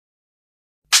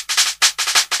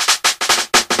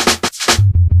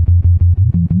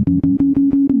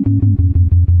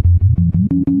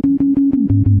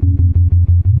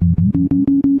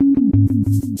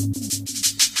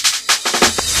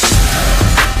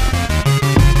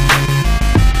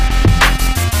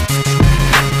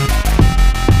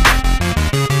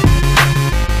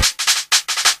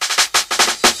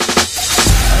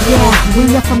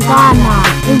Ghana.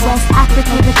 In West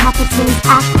Africa, the capital is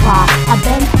Accra. A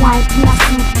Ben white peanut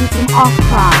soup with some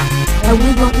okra. And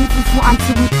we gon' eat fufu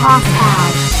until we pass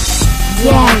out.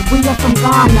 Yeah, we are from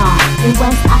Ghana. In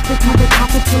West Africa, the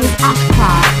capital is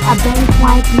Accra. A Ben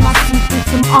white peanut soup with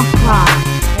some okra.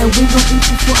 And we gon' eat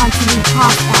fufu until we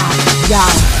pass out. Yo,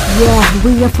 yeah,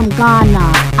 we are from Ghana.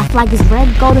 Our flag is red,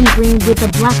 gold, and green with a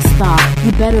black star.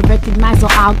 You better recognize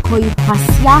or I'll call you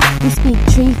Kwasia. We speak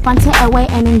Tree, Fante, Ewe,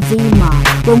 and Nzima.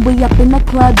 When we up in the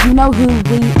club, you know who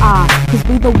we are. Cause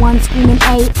we the ones screaming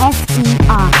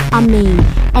A-S-E-R. I mean,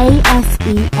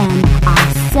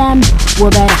 A-S-E-M-I. Sem,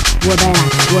 wabera,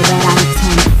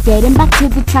 getting back to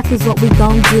the track is what we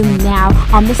gon' do now.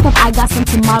 On this stuff, I got some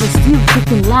tomato stew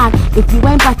cooking loud. If you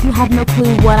ain't black, you have no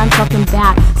clue what I'm talking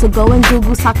about. So go and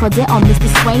Google Sakode on Mr.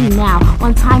 Sway now.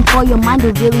 One time for your mind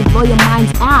will really blow your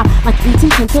minds out. Like eating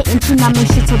kente into namen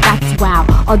shito, that's wow.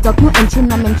 Or doku into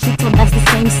namen shito, that's the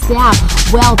same style.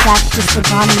 Well, that's just the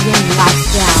Ghanaian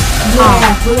lifestyle.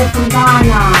 Yeah, we're from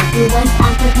Ghana. In West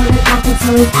Africa, the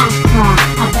capital is Accra.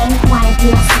 I been quiet, we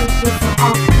are sick with some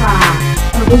okra.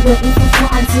 And we will eat fufu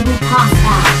until we pass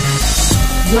out.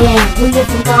 Yeah, we are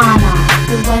from Ghana.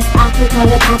 In West Africa,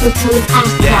 the capital is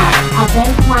Accra. I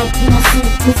been quiet, peanut soup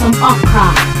with some okra.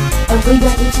 And we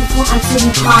will eat fufu until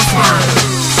we pass out.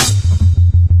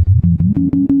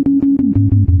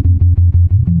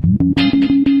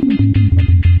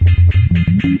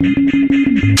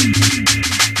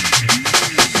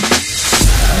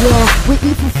 Yeah, we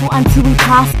eat fufu until we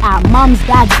pass out. Moms,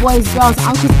 dads, boys, girls,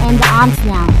 uncles, and the aunts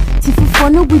now.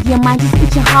 Tifufonu with your mind, just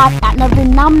eat your heart out. Never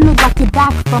numb, look like you're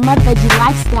back from a veggie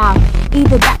lifestyle.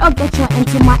 Either that or get your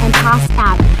intima and pass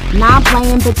out. Now I'm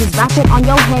playing bitches, wrap it on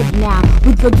your head now.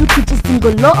 With your dookie just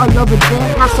single low all over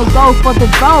there. Have to go for the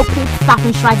road, quick stop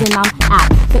and stride and I'm out.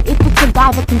 But if it's a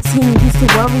guy that continues to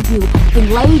worry you, then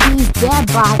ladies,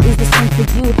 thereby is the same for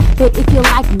you. But if you're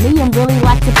like me and really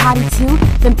like to party too,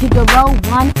 then Figaro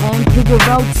 1 and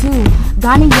Figaro 2.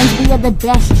 Ghanaians, we are the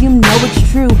best, you know it's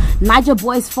true. Niger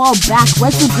boys fall back,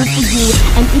 we're too good for you.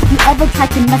 And if you ever try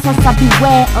to mess us up,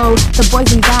 beware, oh. The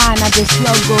boys in Ghana just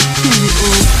go too,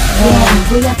 oh. Yeah,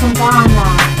 we are from Ghana.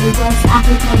 In West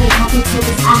Africa, the capital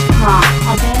is Accra.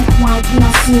 A Ben white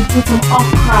peanut soup with some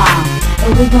okra.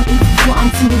 And we gon' eat fufu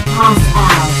until we pass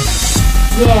out.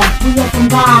 Yeah, we are from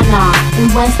Ghana.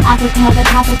 In West Africa, the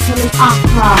capital is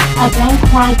Accra. A Ben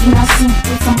white peanut soup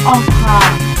with some okra.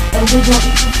 And we gon'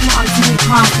 eat fufu until we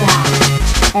pass out.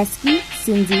 Eski,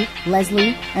 Cindy,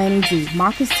 Leslie, Ernie D,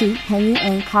 Marcus T, Penny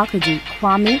and Kakadu,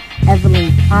 Kwame,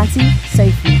 Evelyn, Auntie,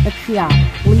 Sophie, Akia,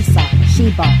 Lisa,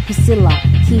 Sheba, Priscilla,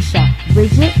 Keisha,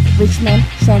 Bridget, Richmond,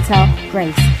 Chantal,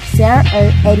 Grace, Sarah O,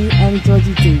 Eddie and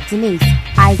Georgie D, Denise,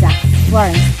 Isaac,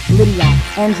 Florence, Lydia,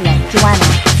 Angela, Joanna,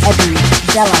 Ebony,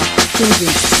 Della,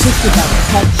 Susan, Christopher,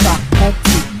 Petra,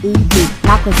 Hetty, Evie,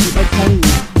 Nakati, Okenyi,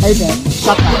 Obed,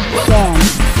 Shopper, Sam,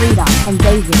 Frida, and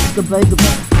David, Gabo.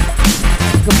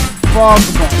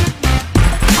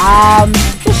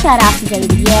 Just shout out to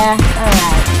David, yeah?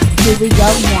 Alright, here we go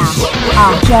now.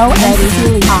 Joe and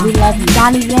Celia, we love you.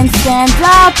 Ghanaians, stand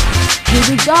up! Here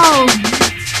we go!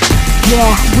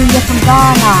 Yeah, we are from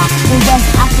Ghana. In West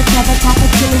Africa, the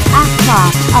capital is Accra.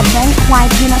 A Ben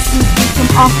white peanut soup with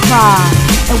some okra.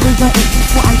 And we gon' eat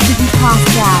fufu until we pass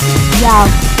out. Yo,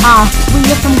 we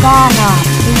are from Ghana.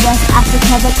 In West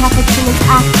Africa, the capital is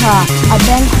Accra. A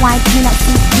Ben white peanut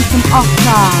soup with some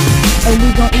okra. And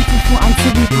we gon' eat fufu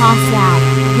until we pass out.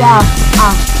 Yo,